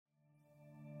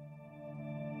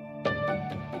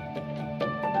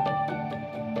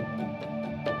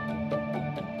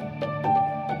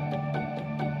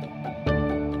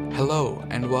Hello,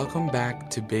 and welcome back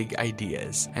to Big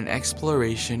Ideas, an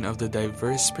exploration of the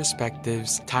diverse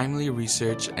perspectives, timely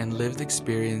research, and lived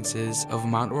experiences of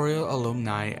Mount Royal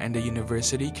alumni and the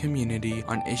university community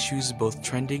on issues both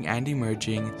trending and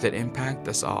emerging that impact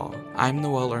us all. I'm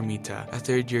Noel Armita, a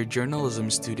third-year journalism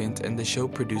student and the show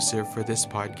producer for this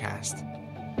podcast.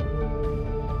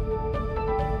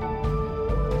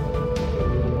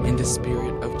 In the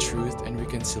spirit of truth and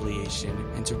reconciliation,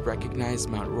 and to recognize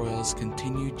Mount Royal's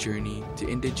continued journey to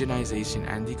indigenization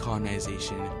and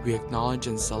decolonization, we acknowledge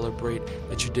and celebrate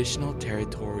the traditional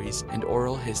territories and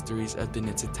oral histories of the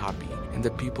Niitsitapi and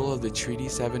the people of the Treaty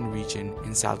 7 region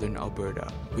in southern Alberta,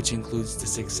 which includes the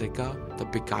Siksika, the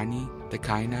Piikani, the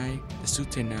Kainai, the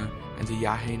Tsuut'ina, and the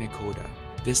Yahe Nakoda.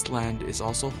 This land is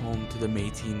also home to the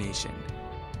Métis Nation.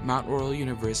 Mount Royal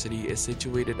University is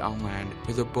situated on land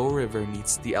where the Bow River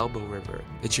meets the Elbow River.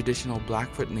 The traditional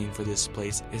Blackfoot name for this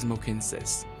place is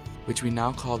Mohkinstsis, which we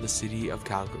now call the city of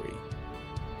Calgary.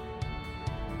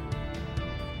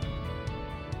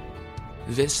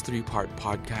 This three-part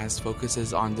podcast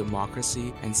focuses on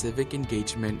democracy and civic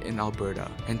engagement in Alberta,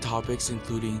 and topics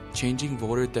including changing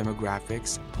voter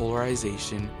demographics,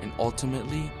 polarization, and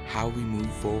ultimately how we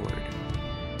move forward.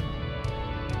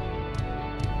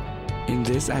 In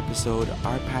this episode,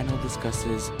 our panel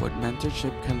discusses what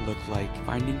mentorship can look like,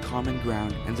 finding common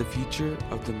ground, and the future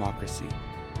of democracy.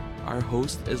 Our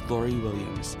host is Lori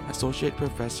Williams, Associate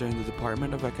Professor in the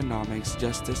Department of Economics,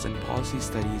 Justice, and Policy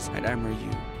Studies at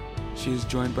MRU. She is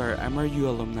joined by our MRU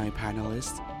alumni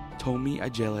panelists, Tomi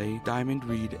Ajele, Diamond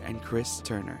Reed, and Chris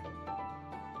Turner.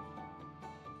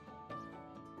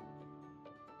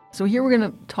 So here we're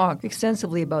going to talk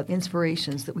extensively about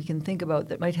inspirations that we can think about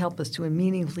that might help us to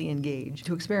meaningfully engage,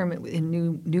 to experiment in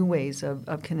new ways of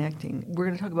connecting. We're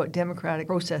going to talk about democratic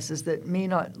processes that may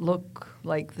not look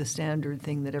like the standard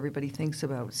thing that everybody thinks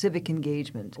about. Civic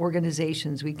engagement,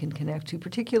 organizations we can connect to,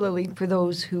 particularly for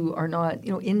those who are not,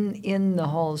 in the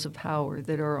halls of power,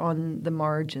 that are on the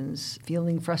margins,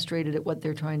 feeling frustrated at what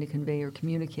they're trying to convey or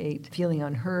communicate, feeling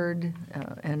unheard,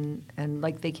 and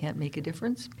like they can't make a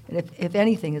difference. And if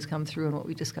anything has come through in what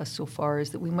we discussed so far is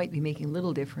that we might be making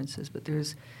little differences, but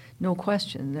there's no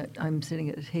question that I'm sitting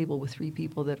at a table with three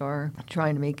people that are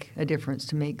trying to make a difference,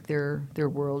 to make their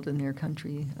world and their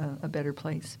country a better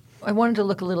place. I wanted to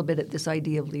look a little bit at this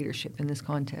idea of leadership in this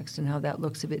context and how that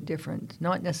looks a bit different.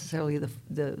 Not necessarily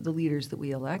the leaders that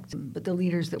we elect, but the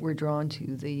leaders that we're drawn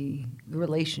to, the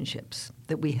relationships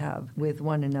that we have with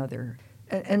one another.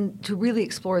 And to really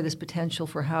explore this potential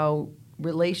for how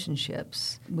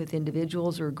relationships with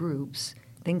individuals or groups,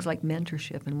 things like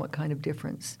mentorship and what kind of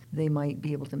difference they might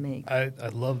be able to make. I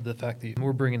love the fact that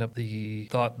we're bringing up the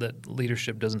thought that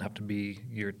leadership doesn't have to be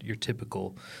your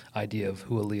typical idea of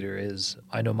who a leader is.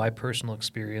 I know my personal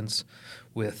experience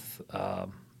with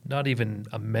not even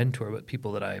a mentor, but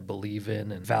people that I believe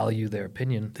in and value their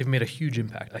opinion. They've made a huge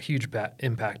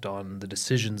impact on the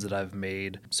decisions that I've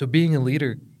made. So being a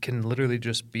leader can literally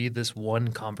just be this one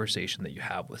conversation that you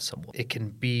have with someone. It can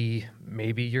be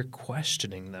maybe you're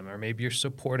questioning them, or maybe you're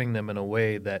supporting them in a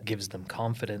way that gives them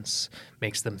confidence,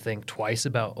 makes them think twice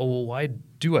about, why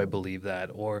do I believe that?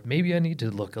 Or maybe I need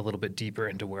to look a little bit deeper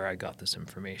into where I got this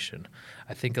information.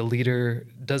 I think a leader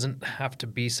doesn't have to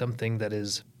be something that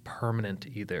is permanent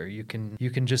either. You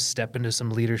can just step into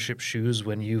some leadership shoes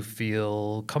when you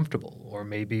feel comfortable, or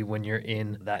maybe when you're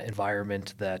in that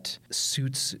environment that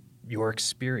suits your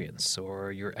experience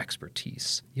or your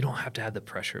expertise. You don't have to have the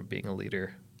pressure of being a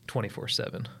leader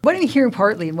 24/7. What I'm hearing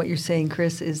partly in what you're saying,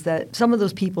 Chris, is that some of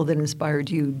those people that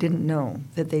inspired you didn't know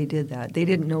that they did that. They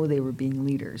didn't know they were being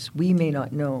leaders. We may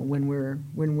not know when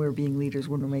we're being leaders,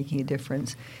 when we're making a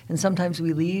difference. And sometimes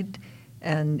we lead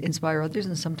and inspire others,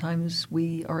 and sometimes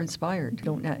we are inspired.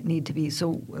 Don't need to be.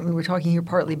 So we're talking here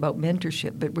partly about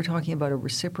mentorship, but we're talking about a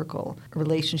reciprocal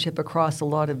relationship across a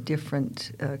lot of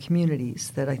different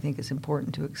communities that I think is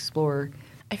important to explore.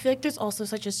 I feel like there's also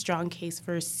such a strong case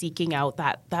for seeking out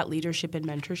that leadership and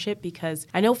mentorship, because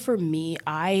I know for me,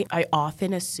 I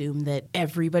often assume that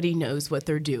everybody knows what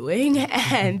they're doing.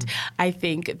 And I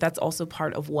think that's also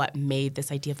part of what made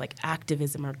this idea of like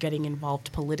activism or getting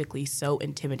involved politically so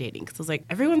intimidating. Because it's like,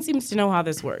 everyone seems to know how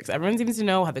this works. Everyone seems to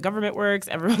know how the government works.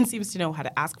 Everyone seems to know how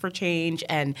to ask for change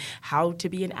and how to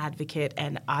be an advocate.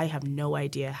 And I have no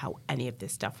idea how any of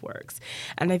this stuff works.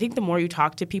 And I think the more you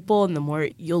talk to people and the more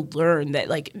you'll learn that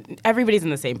like like everybody's in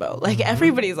the same boat. Like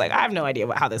everybody's like, I have no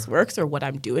idea how this works or what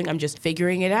I'm doing. I'm just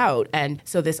figuring it out. And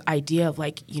so this idea of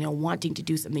like, wanting to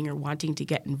do something or wanting to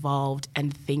get involved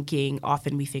and thinking,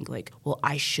 often we think like, well,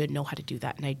 I should know how to do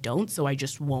that and I don't, so I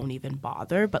just won't even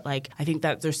bother. But like, I think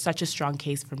that there's such a strong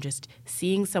case from just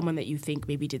seeing someone that you think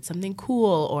maybe did something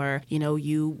cool, or,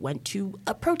 you went to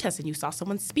a protest and you saw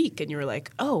someone speak and you were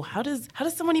like, oh, how does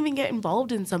someone even get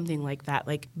involved in something like that?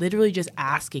 Like literally just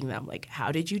asking them, like,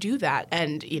 how did you do that?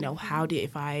 And,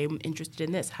 if I'm interested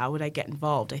in this, how would I get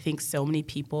involved? I think so many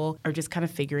people are just kind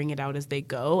of figuring it out as they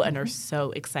go and are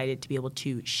so excited to be able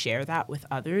to share that with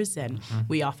others. And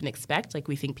we often expect, like,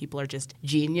 we think people are just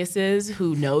geniuses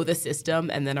who know the system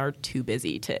and then are too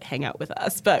busy to hang out with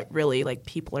us. But really, like,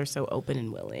 people are so open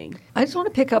and willing. I just want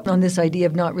to pick up on this idea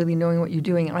of not really knowing what you're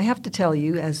doing. And I have to tell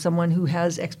you, as someone who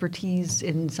has expertise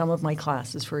in some of my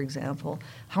classes, for example,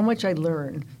 how much I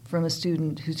learn from a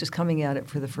student who's just coming at it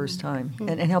for the first time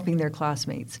and helping their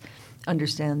classmates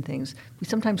understand things. We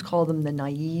sometimes call them the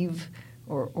naive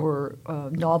or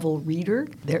novel reader.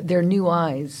 They're new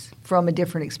eyes from a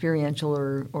different experiential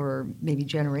or maybe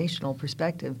generational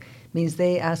perspective. Means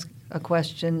they ask a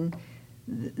question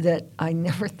that I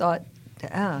never thought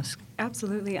to ask.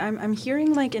 Absolutely. I'm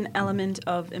hearing like an element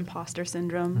of imposter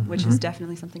syndrome, which is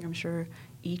definitely something I'm sure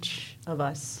each of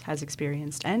us has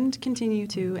experienced and continue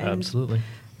to. And Absolutely.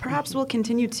 Perhaps we'll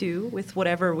continue to with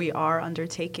whatever we are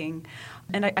undertaking.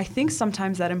 And I think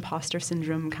sometimes that imposter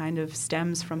syndrome kind of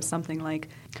stems from something like,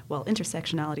 well,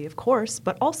 intersectionality, of course,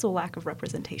 but also lack of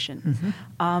representation.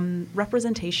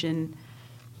 Representation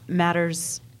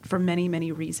matters for many,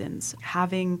 many reasons.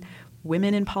 Having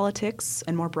women in politics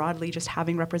and more broadly just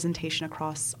having representation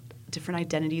across different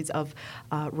identities of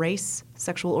race,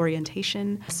 sexual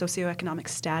orientation, socioeconomic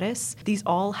status. These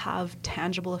all have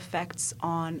tangible effects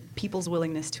on people's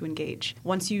willingness to engage.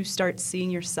 Once you start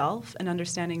seeing yourself and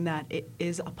understanding that it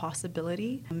is a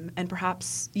possibility, and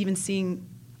perhaps even seeing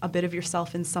a bit of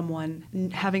yourself in someone,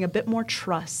 having a bit more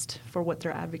trust for what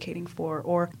they're advocating for,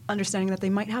 or understanding that they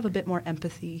might have a bit more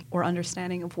empathy or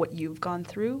understanding of what you've gone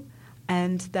through,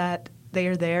 and that they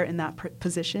are there in that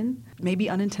position, maybe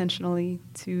unintentionally,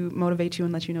 to motivate you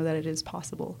and let you know that it is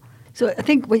possible. So I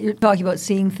think what you're talking about,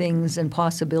 seeing things and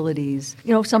possibilities,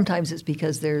 sometimes it's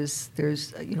because there's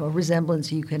a resemblance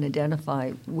you can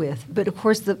identify with. But of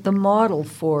course, the model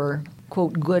for,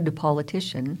 quote, good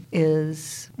politician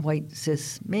is white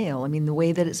cis male. I mean, the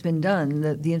way that it's been done,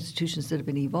 the institutions that have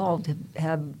been evolved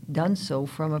have done so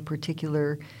from a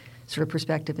particular sort of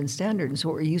perspective and standard. And so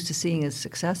what we're used to seeing as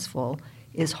successful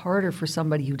is harder for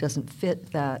somebody who doesn't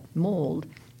fit that mold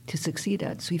to succeed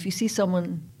at. So if you see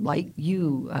someone like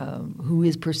you who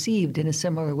is perceived in a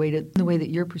similar way to the way that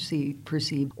you're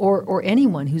perceived, or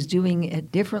anyone who's doing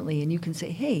it differently, and you can say,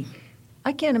 hey,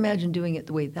 I can't imagine doing it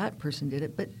the way that person did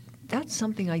it, but that's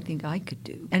something I think I could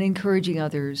do. And encouraging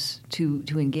others to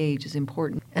engage is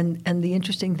important. And the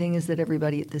interesting thing is that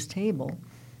everybody at this table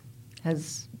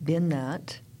has been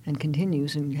that and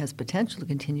continues and has potential to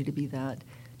continue to be that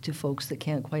to folks that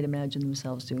can't quite imagine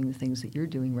themselves doing the things that you're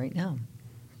doing right now.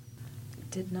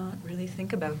 Did not really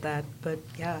think about that, but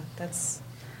yeah, that's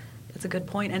a good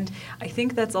point. And I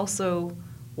think that's also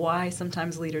why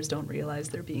sometimes leaders don't realize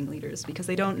they're being leaders, because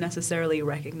they don't necessarily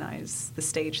recognize the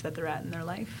stage that they're at in their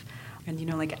life.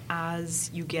 And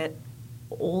as you get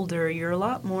older, you're a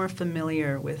lot more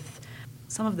familiar with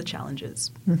some of the challenges,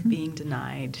 being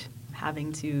denied,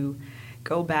 having to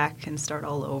go back and start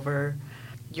all over.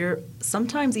 You're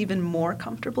sometimes even more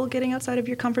comfortable getting outside of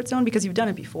your comfort zone because you've done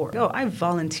it before. Oh, I've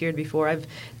volunteered before. I've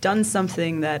done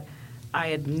something that I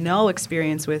had no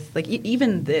experience with. Like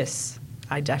even this,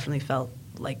 I definitely felt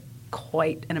like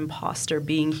quite an imposter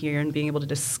being here and being able to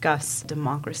discuss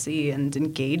democracy and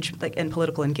engage, and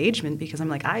political engagement, because I'm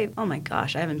like, oh my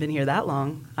gosh, I haven't been here that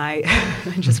long. I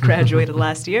just graduated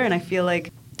last year, and I feel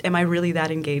like, am I really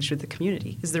that engaged with the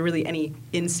community? Is there really any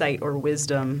insight or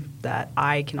wisdom that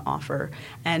I can offer?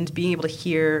 And being able to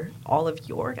hear all of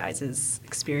your guys'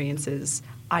 experiences,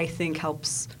 I think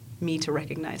helps me to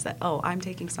recognize that, I'm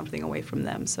taking something away from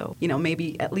them. So,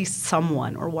 maybe at least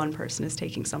someone or one person is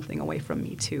taking something away from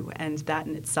me too. And that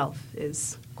in itself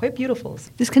is quite beautiful.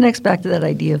 This connects back to that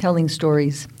idea of telling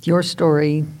stories. Your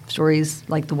story, stories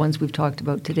like the ones we've talked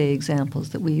about today,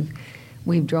 examples that we've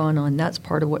drawn on. That's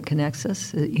part of what connects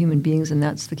us, human beings, and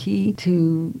that's the key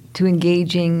to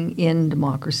engaging in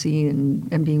democracy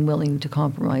and being willing to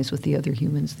compromise with the other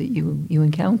humans that you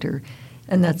encounter.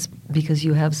 And that's because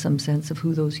you have some sense of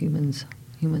who those humans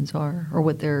are, or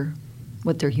what their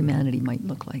what their humanity might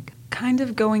look like. Kind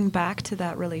of going back to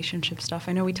that relationship stuff,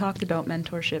 I know we talked about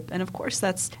mentorship, and of course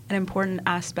that's an important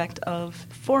aspect of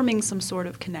forming some sort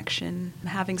of connection,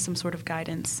 having some sort of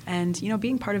guidance, and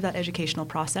being part of that educational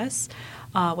process,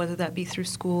 whether that be through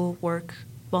school, work,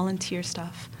 volunteer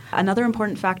stuff. Another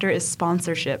important factor is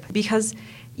sponsorship, because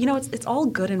it's all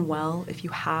good and well if you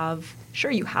have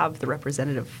the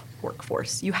representative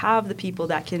workforce. You have the people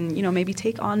that can, maybe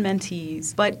take on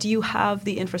mentees, but do you have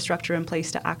the infrastructure in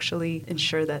place to actually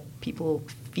ensure that people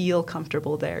feel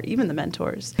comfortable there, even the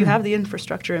mentors? You have the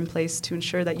infrastructure in place to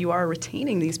ensure that you are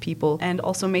retaining these people and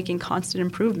also making constant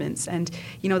improvements, and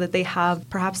that they have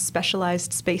perhaps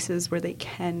specialized spaces where they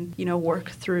can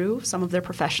work through some of their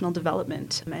professional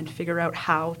development and figure out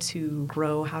how to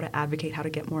grow, how to advocate, how to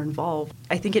get more involved.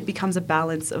 I think it becomes a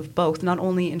balance of both, not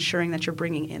only ensuring that you're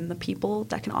bringing in the people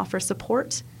that can offer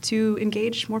support to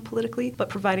engage more politically, but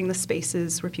providing the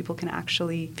spaces where people can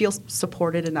actually feel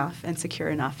supported enough and secure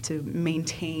enough to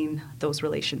maintain those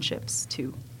relationships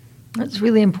too. That's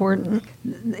really important.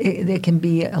 It can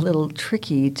be a little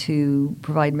tricky to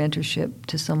provide mentorship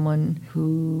to someone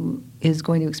who is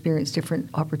going to experience different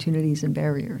opportunities and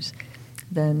barriers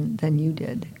than you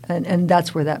did. And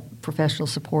that's where that professional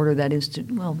support, or that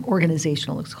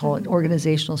organizational, let's call it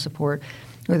organizational support,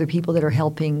 or the people that are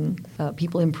helping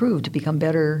people improve, to become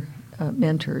better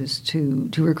mentors, to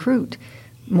recruit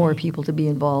more people to be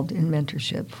involved in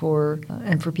mentorship,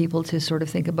 and for people to sort of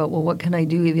think about, well, what can I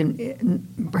do,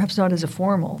 even perhaps not as a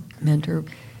formal mentor,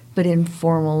 but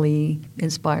informally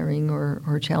inspiring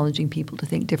or challenging people to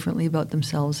think differently about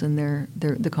themselves and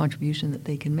the contribution that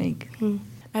they can make.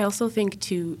 I also think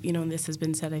too, and this has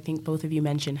been said, I think both of you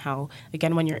mentioned how,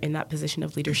 again, when you're in that position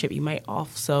of leadership, you might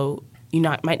also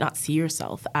might not see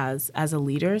yourself as a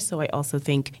leader. So I also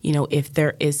think, if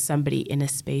there is somebody in a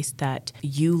space that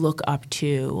you look up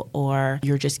to, or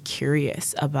you're just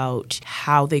curious about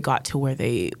how they got to where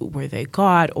they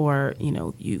got, or,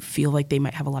 you feel like they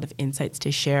might have a lot of insights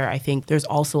to share, I think there's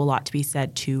also a lot to be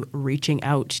said to reaching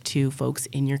out to folks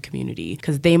in your community,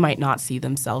 because they might not see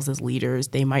themselves as leaders.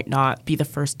 They might not be the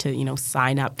first to,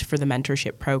 sign up for the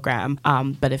mentorship program.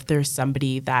 But if there's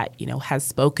somebody that, has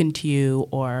spoken to you,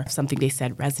 or something they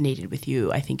said resonated with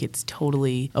you, I think it's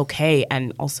totally okay,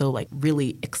 and also like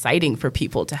really exciting for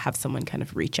people to have someone kind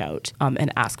of reach out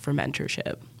and ask for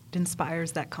mentorship. It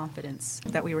inspires that confidence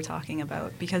that we were talking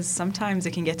about, because sometimes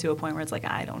it can get to a point where it's like,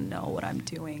 I don't know what I'm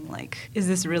doing. Like, is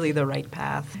this really the right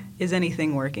path? Is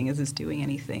anything working? Is this doing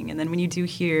anything? And then when you do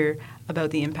hear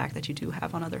about the impact that you do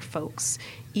have on other folks,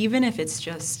 even if it's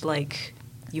just like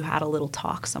you had a little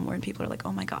talk somewhere and people are like,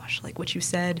 oh my gosh, like what you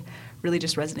said really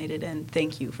just resonated, and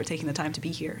thank you for taking the time to be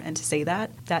here and to say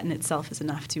that in itself is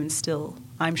enough to instill,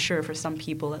 I'm sure for some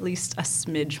people, at least a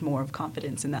smidge more of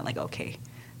confidence in that, like, okay,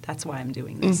 that's why I'm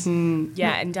doing this. Mm-hmm.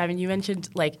 Yeah, and Diamond, you mentioned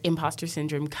like imposter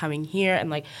syndrome coming here, and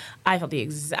like I feel the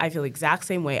exact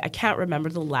same way. I can't remember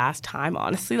the last time,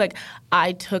 honestly, like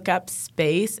I took up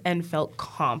space and felt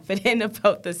confident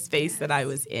about the space that I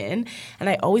was in, and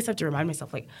I always have to remind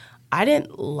myself, like, I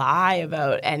didn't lie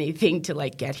about anything to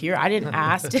like get here. I didn't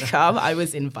ask to come. I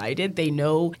was invited. They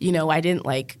know, I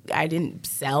didn't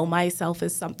sell myself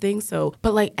as something. So,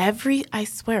 but like I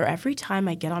swear, every time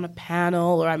I get on a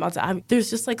panel or I'm outside, there's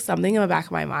just like something in the back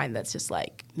of my mind that's just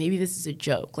like, maybe this is a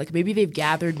joke. Like maybe they've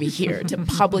gathered me here to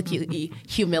publicly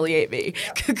humiliate me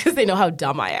because they know how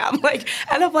dumb I am. Like,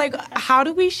 and I'm like, how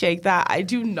do we shake that? I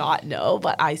do not know,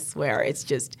 but I swear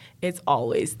it's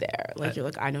always there. Like you're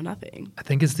like, I know nothing. I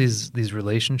think it's these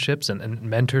relationships and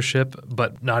mentorship,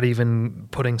 but not even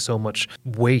putting so much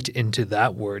weight into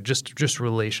that word. Just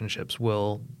relationships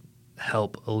will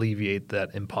help alleviate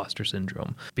that imposter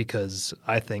syndrome, because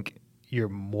I think you're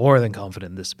more than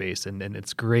confident in this space, and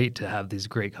it's great to have these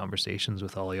great conversations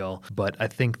with all y'all. But I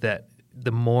think that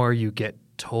the more you get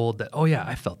told that, oh yeah,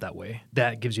 I felt that way,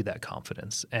 that gives you that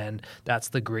confidence. And that's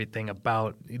the great thing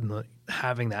about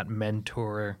having that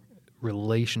mentor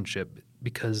relationship,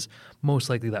 because most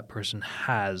likely that person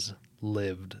has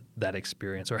lived that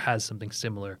experience or has something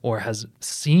similar or has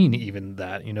seen even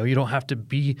that. You don't have to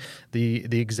be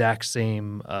the exact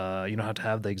same, you don't have to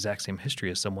have the exact same history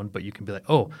as someone, but you can be like,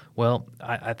 oh, well,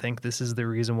 I think this is the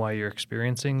reason why you're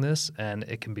experiencing this, and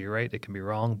it can be right, it can be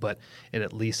wrong, but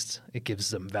at least it gives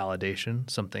them validation,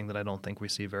 something that I don't think we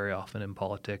see very often in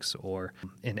politics or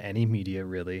in any media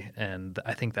really. And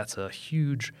I think that's a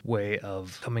huge way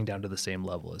of coming down to the same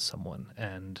level as someone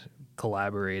and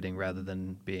collaborating rather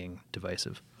than being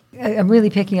divisive. I'm really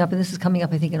picking up, and this is coming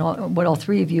up, I think, in what all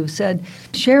three of you have said,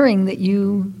 sharing that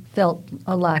you felt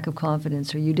a lack of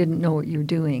confidence, or you didn't know what you're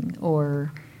doing,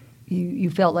 or you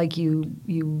felt like you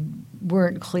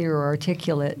weren't clear or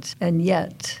articulate, and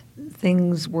yet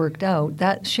things worked out.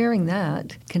 That sharing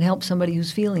that can help somebody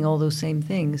who's feeling all those same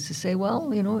things to say,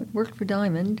 well, it worked for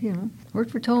Diamond,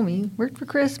 worked for Tommy, worked for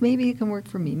Chris. Maybe it can work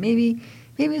for me. Maybe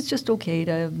it's just okay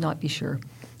to not be sure,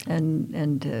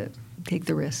 and take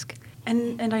the risk.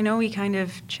 And I know we kind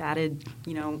of chatted,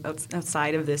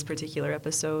 outside of this particular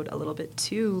episode a little bit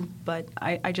too, but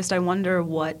I wonder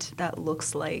what that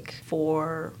looks like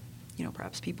for,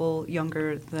 perhaps people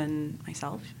younger than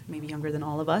myself, maybe younger than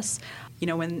all of us,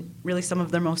 when really some of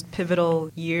their most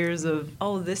pivotal years of,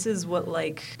 this is what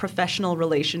like professional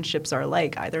relationships are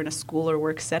like, either in a school or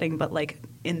work setting, but like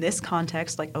in this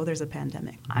context, like, there's a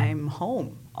pandemic. I'm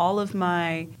home. All of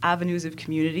my avenues of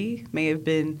community may have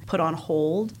been put on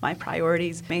hold. My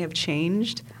priorities may have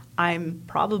changed. I'm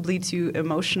probably too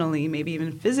emotionally, maybe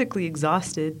even physically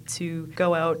exhausted to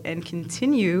go out and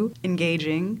continue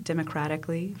engaging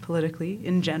democratically, politically,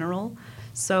 in general.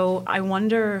 So I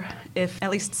wonder if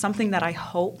at least something that I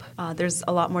hope there's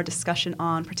a lot more discussion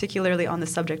on, particularly on the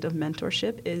subject of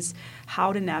mentorship, is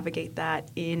how to navigate that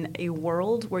in a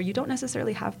world where you don't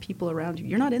necessarily have people around you.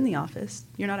 You're not in the office.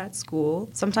 You're not at school.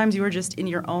 Sometimes you are just in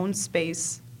your own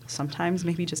space, sometimes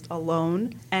maybe just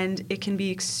alone, and it can be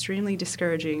extremely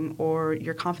discouraging, or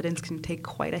your confidence can take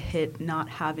quite a hit not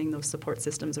having those support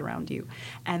systems around you.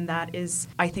 And that is,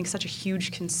 I think, such a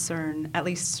huge concern, at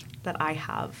least that I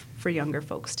have for younger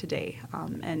folks today,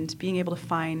 and being able to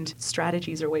find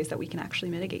strategies or ways that we can actually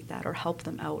mitigate that or help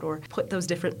them out or put those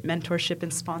different mentorship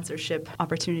and sponsorship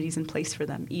opportunities in place for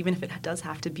them, even if it does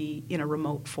have to be in a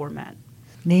remote format.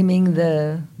 Naming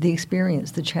the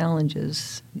experience, the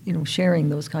challenges, sharing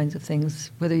those kinds of things,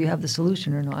 whether you have the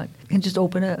solution or not, can just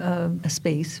open a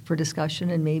space for discussion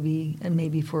and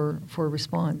maybe for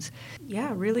response.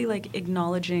 Yeah, really like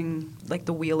acknowledging like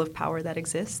the wheel of power that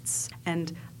exists,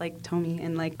 and like Tommy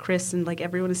and like Chris and like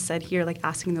everyone has said here, like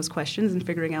asking those questions and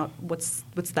figuring out what's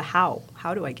the how.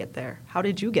 How do I get there? How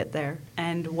did you get there?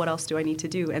 And what else do I need to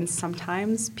do? And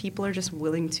sometimes people are just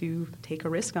willing to take a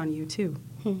risk on you too.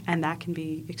 And that can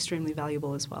be extremely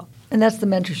valuable as well. And that's the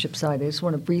mentorship side. I just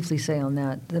want to briefly say on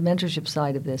that, the mentorship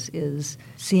side of this is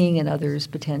seeing in others'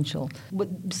 potential.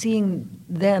 Seeing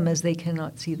them as they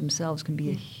cannot see themselves can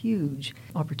be a huge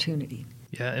opportunity.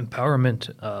 Yeah, empowerment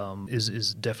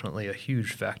is definitely a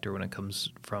huge factor when it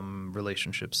comes from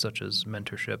relationships such as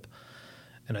mentorship.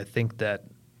 And I think that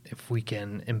if we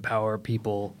can empower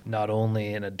people not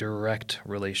only in a direct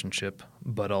relationship,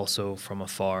 but also from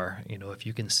afar, if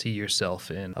you can see yourself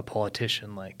in a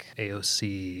politician like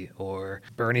AOC or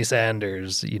Bernie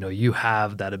Sanders, you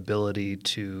have that ability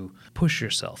to push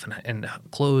yourself and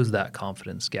close that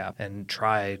confidence gap and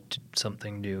try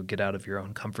something new, get out of your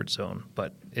own comfort zone.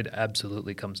 But it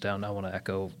absolutely comes down, I want to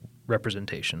echo,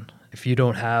 representation. If you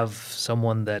don't have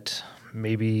someone that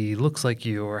maybe looks like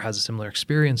you or has a similar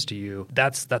experience to you,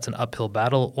 that's an uphill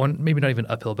battle, or maybe not even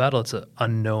uphill battle. It's an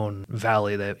unknown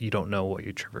valley that you don't know what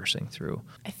you're traversing through.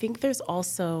 I think there's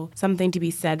also something to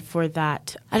be said for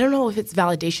that. I don't know if it's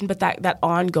validation, but that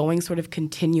ongoing sort of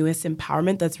continuous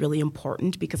empowerment that's really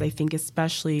important, because I think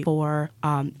especially for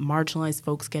marginalized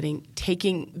folks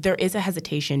there is a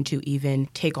hesitation to even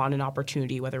take on an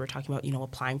opportunity, whether we're talking about,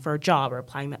 applying for a job or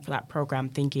applying for that program,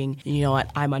 thinking, what,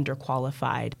 I'm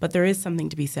underqualified. But there is something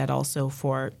to be said also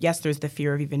for, yes, there's the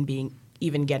fear of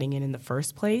even getting in the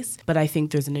first place, but I think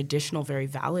there's an additional very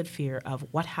valid fear of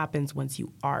what happens once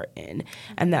you are in,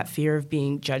 and that fear of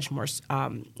being judged more,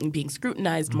 being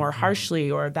scrutinized more harshly,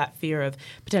 or that fear of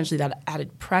potentially that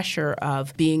added pressure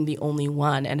of being the only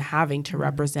one and having to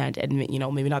represent, and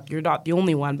maybe you're not the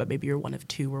only one, but maybe you're one of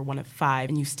two or one of five,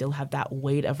 and you still have that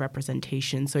weight of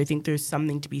representation. So I think there's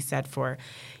something to be said for,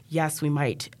 yes, we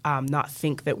might not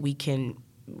think that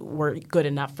we're good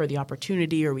enough for the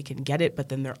opportunity or we can get it, but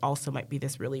then there also might be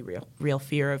this really real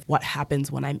fear of what happens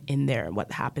when I'm in there, and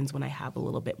what happens when I have a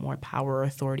little bit more power or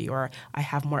authority, or I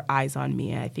have more eyes on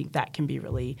me. And I think that can be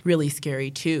really, really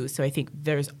scary too. So I think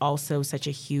there's also such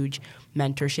a huge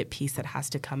mentorship piece that has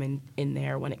to come in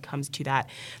there when it comes to that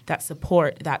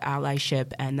support, that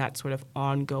allyship, and that sort of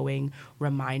ongoing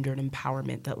reminder and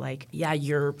empowerment that, like, yeah,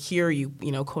 you're here, you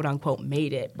quote unquote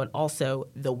made it, but also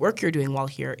the work you're doing while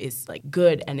here is like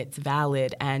good and it's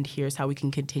valid, and here's how we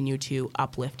can continue to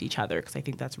uplift each other, because I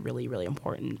think that's really, really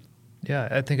important. Yeah,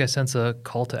 I think I sense a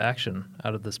call to action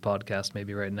out of this podcast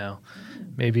maybe right now.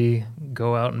 Maybe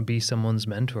go out and be someone's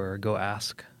mentor, or go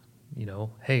ask,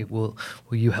 hey, will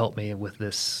you help me with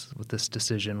this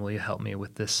decision? Will you help me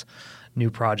with this new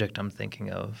project I'm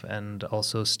thinking of? And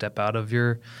also step out of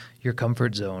your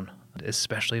comfort zone.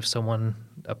 especially if someone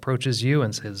approaches you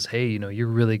and says, hey, you're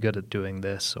really good at doing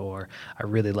this, or I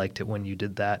really liked it when you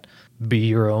did that. Be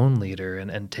your own leader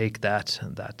and take that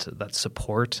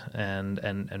support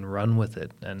and run with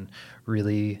it, and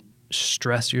really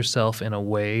stress yourself in a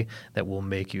way that will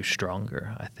make you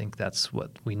stronger. I think that's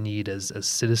what we need as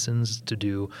citizens, to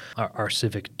do our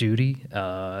civic duty,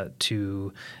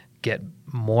 to get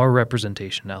more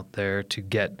representation out there, to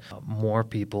get more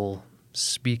people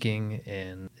speaking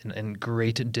in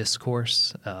great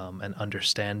discourse, and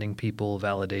understanding people,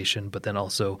 validation, but then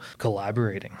also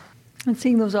collaborating. And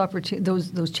seeing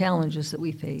those challenges that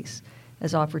we face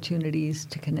as opportunities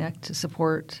to connect, to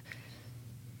support,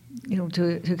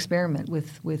 to experiment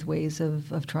with ways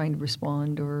of trying to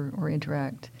respond or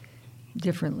interact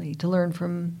differently, to learn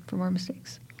from our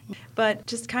mistakes. But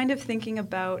just kind of thinking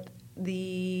about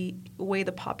the way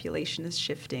the population is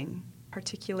shifting,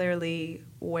 particularly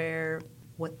where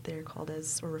what they're called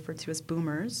as, or referred to as,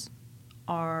 boomers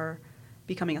are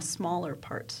becoming a smaller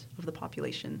part of the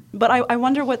population. But I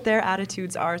wonder what their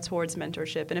attitudes are towards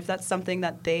mentorship, and if that's something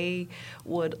that they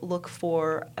would look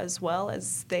for as well,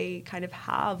 as they kind of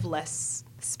have less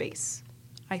space,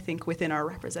 I think, within our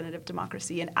representative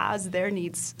democracy. And as their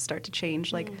needs start to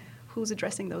change, who's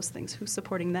addressing those things? Who's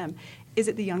supporting them? Is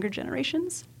it the younger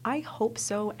generations? I hope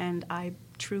so, and I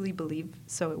truly believe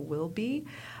so it will be.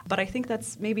 But I think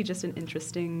that's maybe just an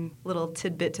interesting little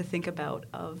tidbit to think about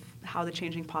of how the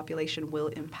changing population will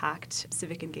impact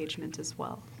civic engagement as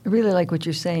well. I really like what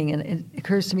you're saying, and it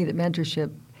occurs to me that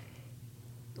mentorship,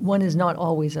 one is not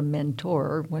always a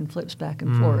mentor. One flips back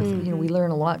and forth. Mm-hmm. We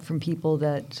learn a lot from people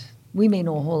that we may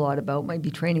know a whole lot about, might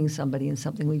be training somebody in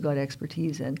something we've got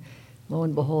expertise in. Lo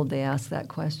and behold, they ask that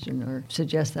question or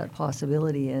suggest that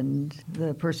possibility, and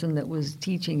the person that was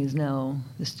teaching is now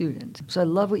the student. So I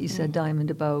love what you said, Diamond,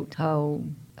 about how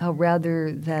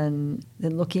rather than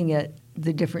looking at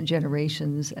the different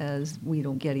generations as we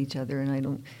don't get each other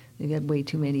and they've had way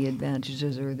too many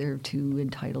advantages or they're too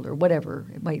entitled or whatever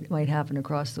it might happen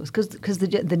across those, because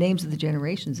the names of the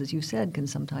generations, as you said, can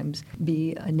sometimes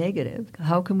be a negative.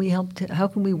 How can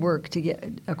we work to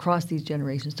get across these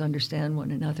generations to understand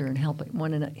one another and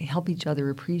help each other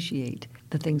appreciate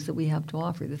the things that we have to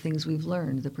offer, the things we've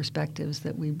learned, the perspectives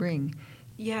that we bring?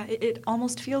 Yeah, it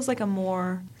almost feels like a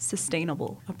more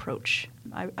sustainable approach,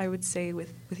 I would say,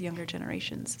 with younger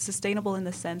generations. Sustainable in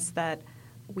the sense that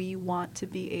we want to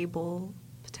be able,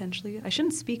 potentially, I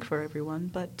shouldn't speak for everyone,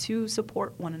 but to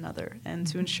support one another and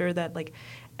to ensure that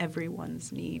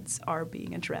everyone's needs are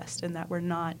being addressed, and that we're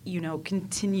not,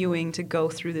 continuing to go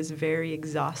through this very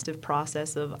exhaustive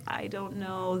process of, I don't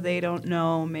know, they don't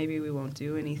know, maybe we won't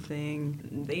do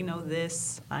anything, they know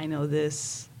this, I know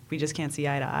this, we just can't see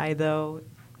eye to eye though.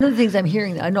 One of the things I'm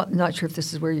hearing, I'm not sure if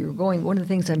this is where you're going, one of the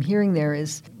things I'm hearing there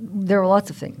is there are lots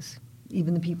of things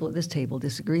even the people at this table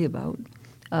disagree about.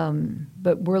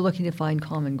 But we're looking to find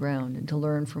common ground and to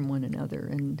learn from one another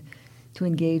and to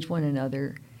engage one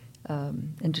another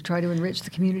and to try to enrich the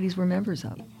communities we're members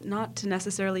of. Not to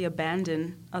necessarily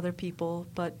abandon other people,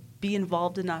 but be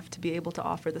involved enough to be able to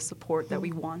offer the support that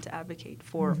we want to advocate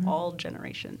for all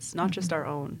generations, not just our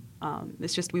own.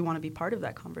 It's just we want to be part of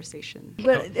that conversation.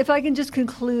 But if I can just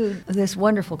conclude this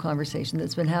wonderful conversation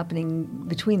that's been happening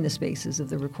between the spaces of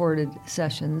the recorded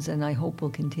sessions, and I hope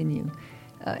will continue.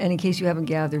 And in case you haven't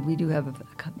gathered, we do have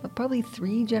probably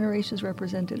 3 generations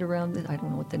represented around this. I don't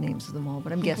know what the names of them all,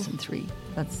 but I'm guessing 3.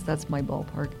 That's my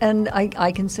ballpark. And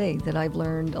I can say that I've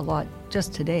learned a lot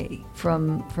just today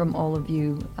from all of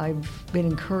you. I've been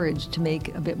encouraged to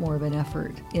make a bit more of an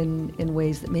effort in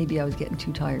ways that maybe I was getting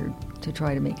too tired to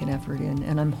try to make an effort in.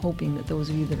 And I'm hoping that those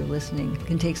of you that are listening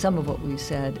can take some of what we've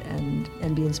said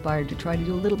and be inspired to try to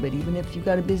do a little bit, even if you've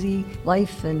got a busy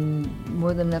life and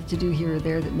more than enough to do here or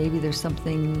there, that maybe there's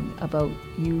something about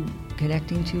you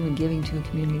connecting to and giving to a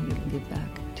community that will give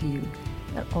back to you.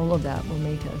 And all of that will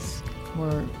make us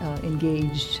more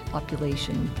engaged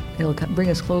population. It'll bring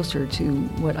us closer to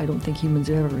what I don't think humans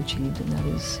have ever achieved, and that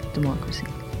is democracy.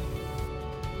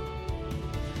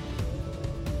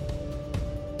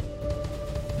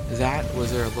 That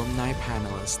was our alumni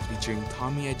panelist featuring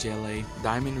Tommy Ajele,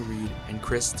 Diamond Reed, and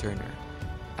Chris Turner.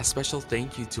 A special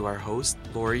thank you to our host,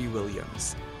 Lori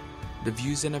Williams. The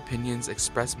views and opinions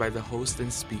expressed by the host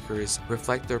and speakers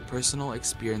reflect their personal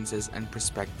experiences and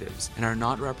perspectives and are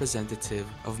not representative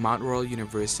of Mount Royal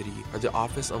University or the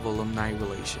Office of Alumni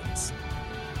Relations.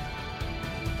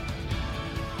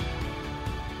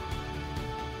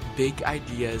 Big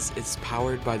Ideas is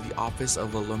powered by the Office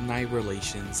of Alumni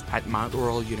Relations at Mount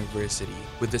Royal University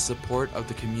with the support of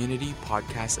the Community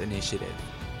Podcast Initiative.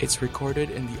 It's recorded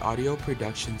in the audio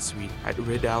production suite at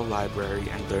Riddell Library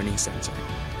and Learning Center.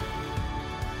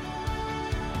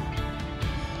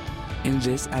 In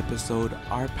this episode,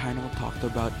 our panel talked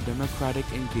about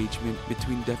democratic engagement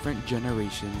between different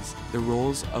generations, the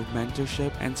roles of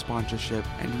mentorship and sponsorship,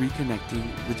 and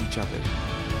reconnecting with each other.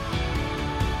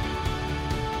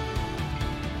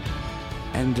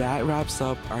 And that wraps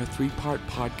up our 3-part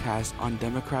podcast on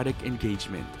democratic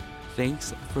engagement.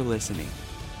 Thanks for listening.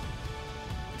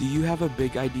 Do you have a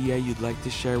big idea you'd like to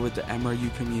share with the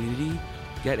MRU community?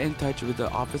 Get in touch with the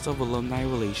Office of Alumni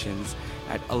Relations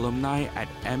at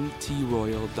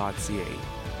alumni@mtroyal.ca.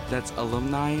 That's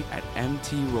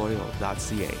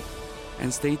alumni@mtroyal.ca.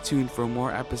 And stay tuned for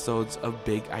more episodes of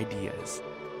Big Ideas.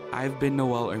 I've been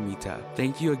Noel Ermita.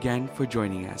 Thank you again for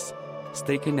joining us.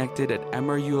 Stay connected at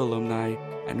MRU Alumni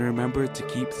and remember to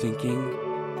keep thinking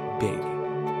big.